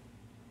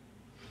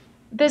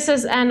This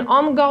is an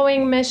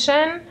ongoing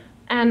mission,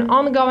 an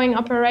ongoing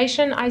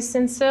operation. I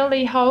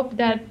sincerely hope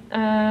that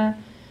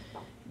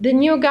the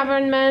new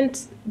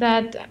government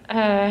that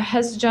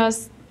has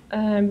just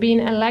been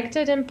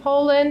elected in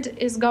Poland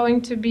is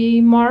going to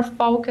be more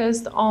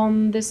focused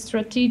on the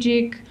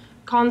strategic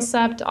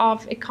concept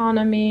of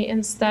economy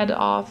instead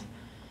of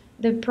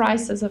the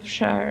prices of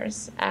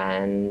shares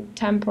and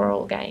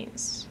temporal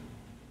gains.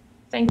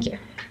 Thank you.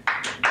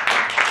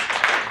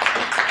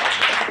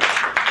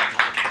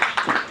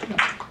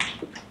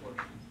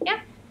 Yeah.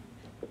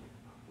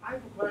 I have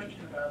a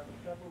question about the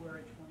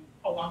February 20.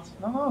 Oh, I'm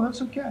sorry. No,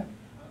 that's okay.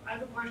 I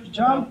have a question.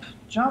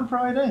 Jump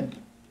right in.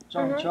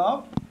 Mhm.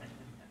 Jump.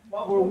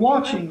 Well, We're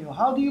watching you.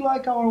 How do you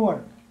like our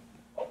work?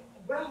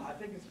 Well, I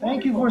think it's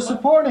Thank you wonderful, for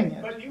supporting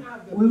it. But you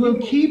have the We will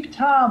people- keep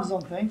tabs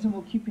on things, and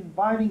we'll keep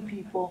inviting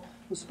people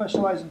who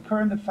specialize in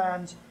current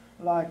affairs,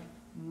 like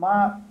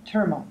Ma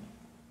Terman.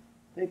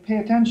 They pay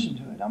attention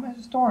to it. I'm a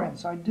historian,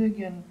 so I dig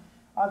in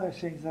other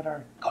things that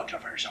are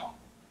controversial.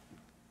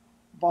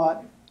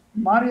 But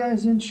Maria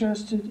is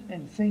interested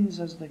in things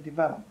as they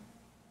develop,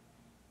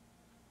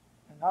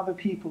 and other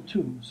people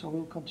too. So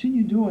we'll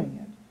continue doing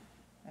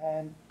it,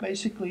 and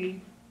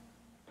basically,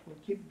 we'll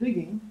keep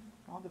digging.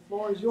 The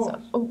floor is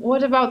yours. So,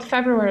 what about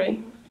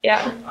February?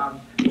 Yeah.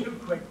 Two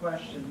quick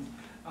questions.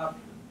 At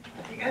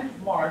the end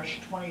of March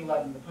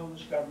 2011, the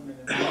Polish government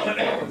announced that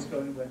it was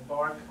going to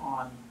embark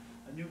on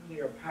a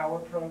nuclear power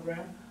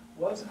program.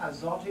 Was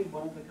Azoty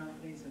one of the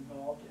companies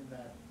involved in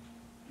that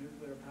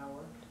nuclear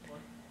power?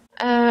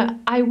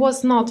 I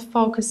was not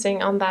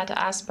focusing on that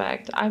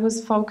aspect. I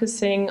was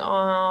focusing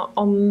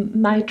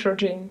on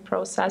nitrogen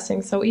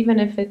processing. So even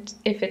if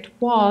it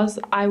was,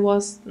 I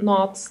was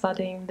not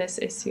studying this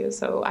issue.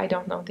 So I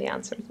don't know the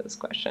answer to this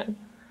question.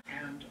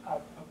 And a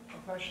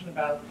question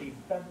about the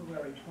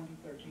February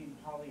 2013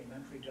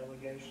 parliamentary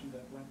delegation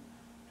that went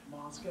to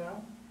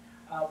Moscow.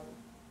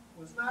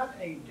 Was that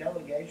a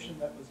delegation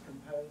that was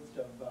composed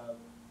of a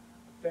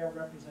fair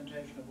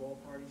representation of all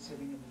parties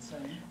sitting in the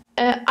Senate?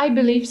 I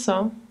believe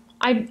so.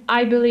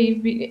 I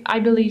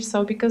believe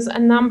so, because a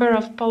number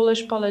of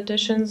Polish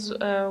politicians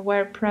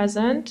were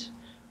present.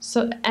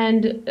 So,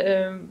 and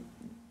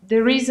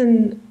the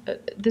reason,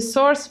 the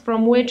source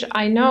from which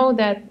I know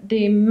that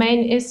the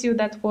main issue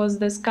that was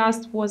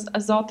discussed was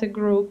Azoty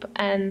Group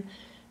and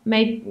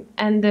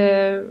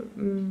the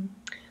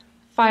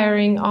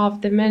firing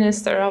of the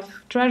Minister of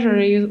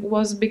Treasury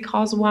was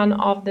because one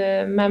of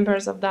the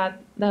members of that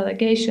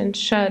delegation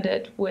shared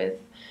it with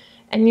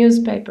a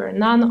newspaper.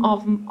 None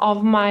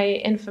of my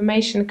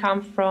information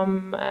come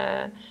from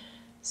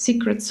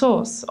secret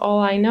source. All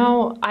I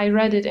know, I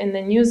read it in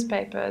the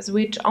newspapers,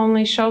 which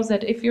only shows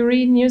that if you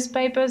read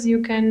newspapers,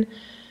 you can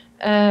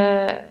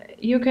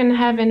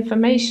have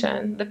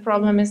information. The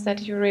problem is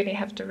that you really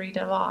have to read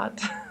a lot.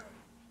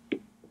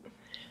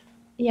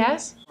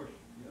 Yes? Yes,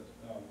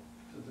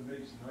 since it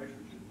makes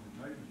nitrogen, and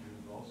nitrogen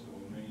is also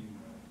a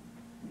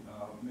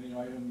main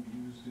item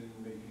used in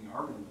making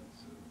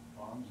armaments,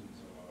 bombs and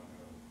so on.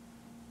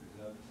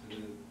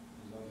 Is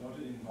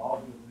Azoty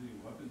involved with the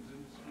weapons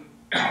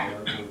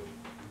industry?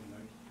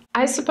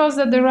 I suppose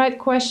that the right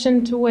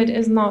question to it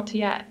is not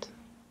yet.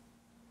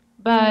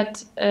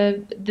 But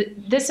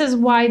this is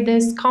why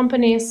this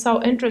company is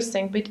so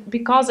interesting,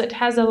 because it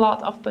has a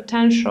lot of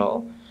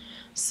potential.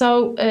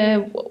 So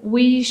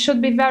we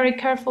should be very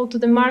careful to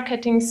the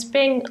marketing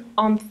spin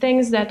on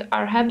things that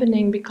are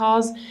happening,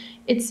 because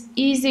it's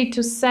easy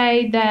to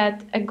say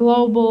that a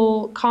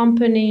global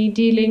company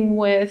dealing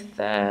with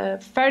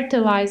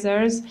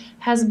fertilizers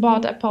has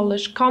bought a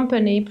Polish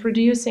company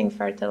producing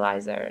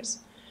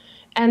fertilizers.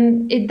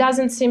 And it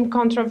doesn't seem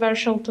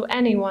controversial to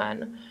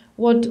anyone.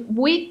 What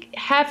we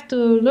have to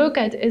look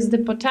at is the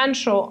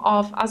potential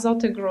of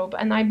Azoty Group,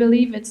 and I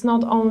believe it's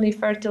not only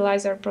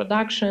fertilizer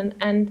production,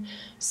 and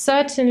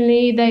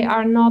certainly they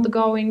are not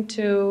going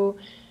to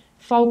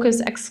focus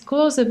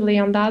exclusively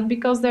on that,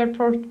 because their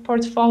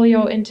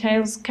portfolio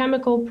entails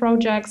chemical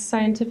projects,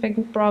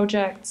 scientific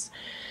projects,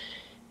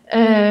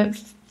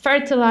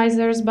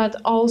 fertilizers, but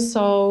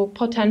also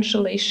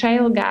potentially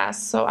shale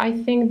gas. So I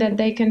think that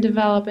they can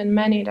develop in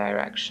many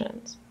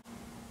directions.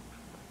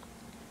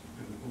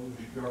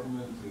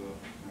 Government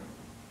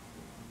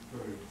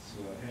put its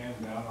hand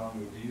down on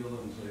the deal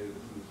and say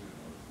this is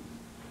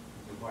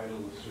a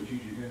vital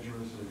strategic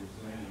interest, as you're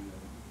saying,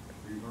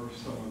 and reverse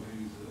some of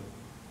these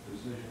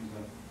decisions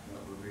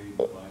that were made in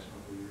the last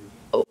couple of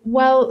years?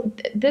 Well,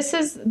 this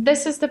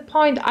is the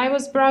point. I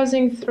was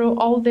browsing through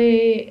all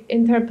the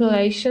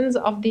interpellations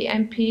of the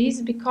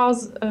MPs,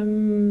 because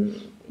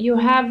you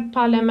have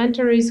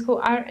parliamentaries who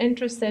are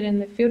interested in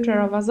the future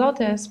of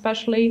Azoty,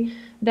 especially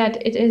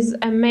that it is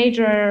a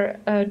major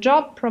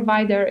job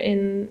provider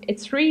in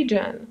its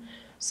region.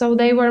 So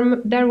there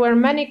were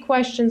many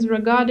questions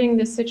regarding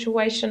the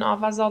situation of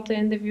Azoty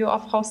in the view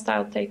of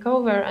hostile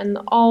takeover, and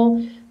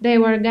all they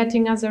were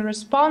getting as a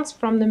response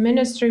from the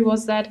ministry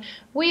was that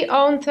we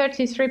own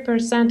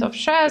 33% of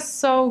shares,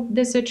 so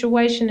the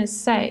situation is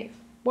safe.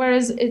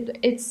 Whereas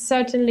it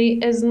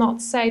certainly is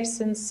not safe,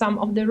 since some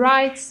of the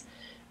rights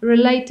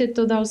related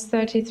to those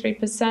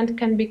 33%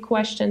 can be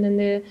questioned in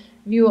the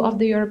view of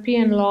the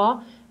European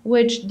law,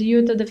 which,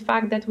 due to the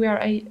fact that we are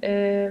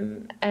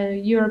a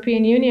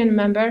European Union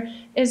member,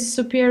 is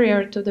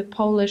superior to the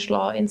Polish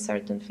law in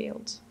certain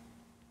fields.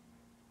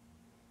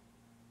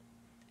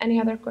 Any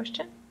other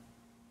question?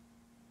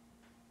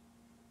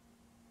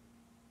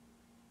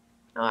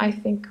 No, I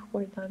think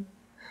we're done.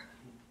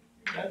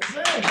 That's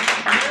it.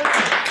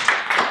 Yeah.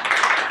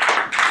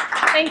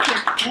 Thank you.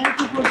 Thank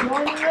you for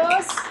joining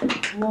us.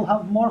 We'll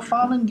have more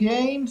fun and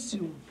games.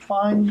 You'll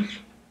find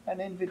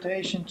an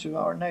invitation to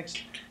our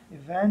next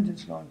event.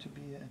 It's going to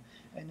be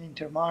an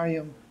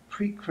intermarium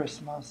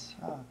pre-Christmas.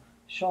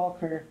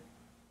 Shocker.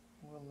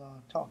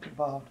 We'll talk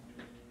about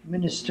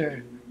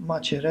Minister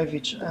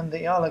Macierewicz and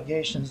the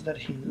allegations that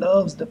he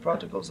loves the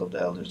Protocols of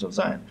the Elders of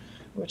Zion,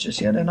 which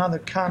is yet another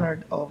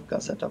canard of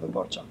Gazeta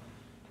Wyborcza.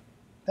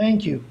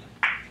 Thank you.